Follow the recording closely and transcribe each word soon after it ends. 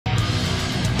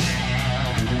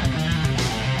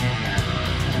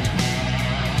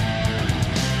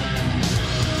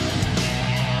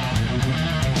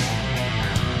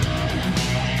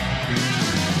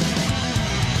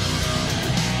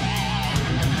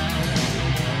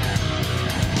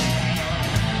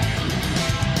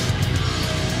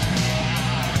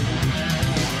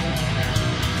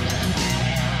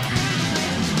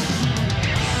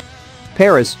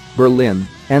Paris, Berlin,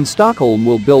 and Stockholm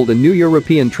will build a new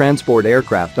European transport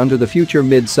aircraft under the Future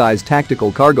Mid-Size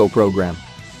Tactical Cargo Program.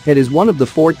 It is one of the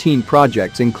 14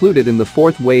 projects included in the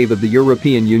fourth wave of the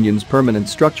European Union's Permanent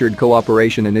Structured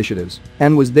Cooperation Initiatives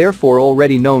and was therefore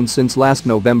already known since last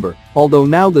November, although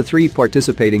now the 3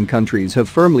 participating countries have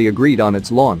firmly agreed on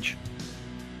its launch.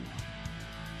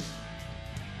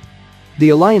 The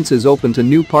alliance is open to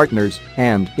new partners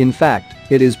and, in fact,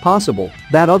 it is possible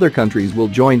that other countries will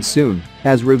join soon,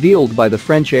 as revealed by the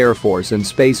French Air Force and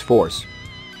Space Force.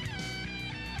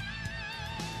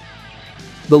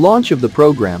 The launch of the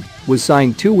program was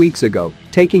signed 2 weeks ago,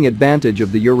 taking advantage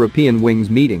of the European Wings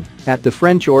meeting at the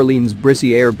French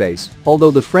Orléans-Brissy Air Base,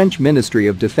 although the French Ministry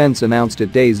of Defense announced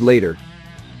it days later.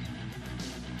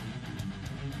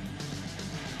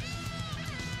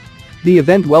 The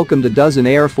event welcomed a dozen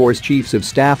Air Force chiefs of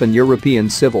staff and European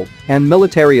civil and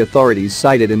military authorities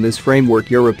cited in this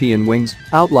framework. European Wings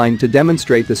outlined to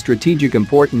demonstrate the strategic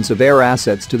importance of air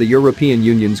assets to the European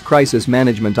Union's crisis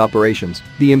management operations,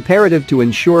 the imperative to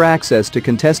ensure access to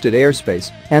contested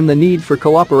airspace, and the need for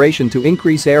cooperation to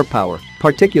increase air power,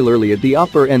 particularly at the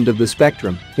upper end of the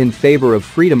spectrum, in favor of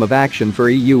freedom of action for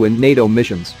EU and NATO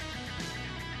missions.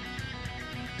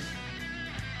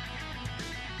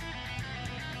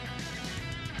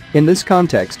 In this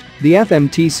context, the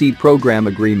FMTC program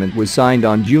agreement was signed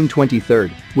on June 23,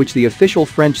 which the official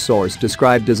French source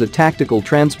described as a tactical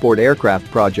transport aircraft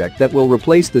project that will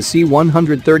replace the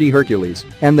C-130 Hercules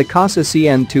and the CASA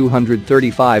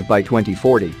CN-235 by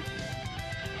 2040.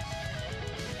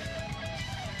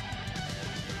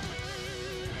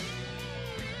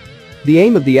 The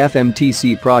aim of the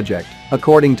FMTC project,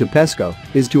 according to PESCO,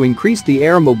 is to increase the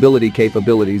air mobility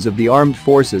capabilities of the armed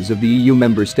forces of the EU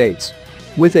member states.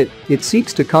 With it, it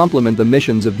seeks to complement the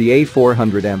missions of the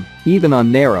A400M, even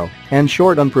on narrow and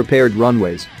short unprepared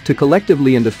runways, to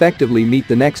collectively and effectively meet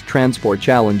the next transport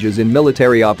challenges in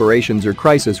military operations or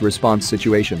crisis response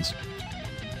situations.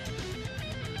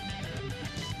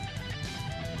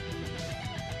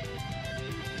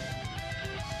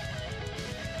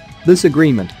 This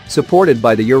agreement, supported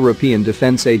by the European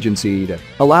Defence Agency (EDA),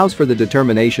 allows for the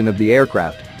determination of the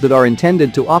aircraft that are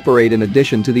intended to operate in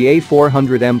addition to the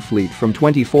A400M fleet from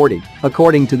 2040,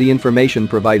 according to the information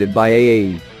provided by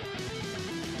AAE.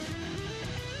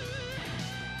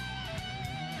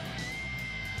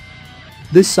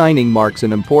 This signing marks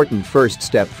an important first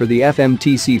step for the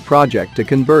FMTC project to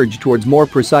converge towards more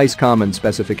precise common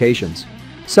specifications.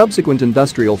 Subsequent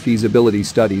industrial feasibility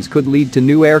studies could lead to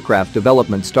new aircraft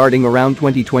development starting around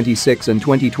 2026 and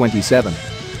 2027.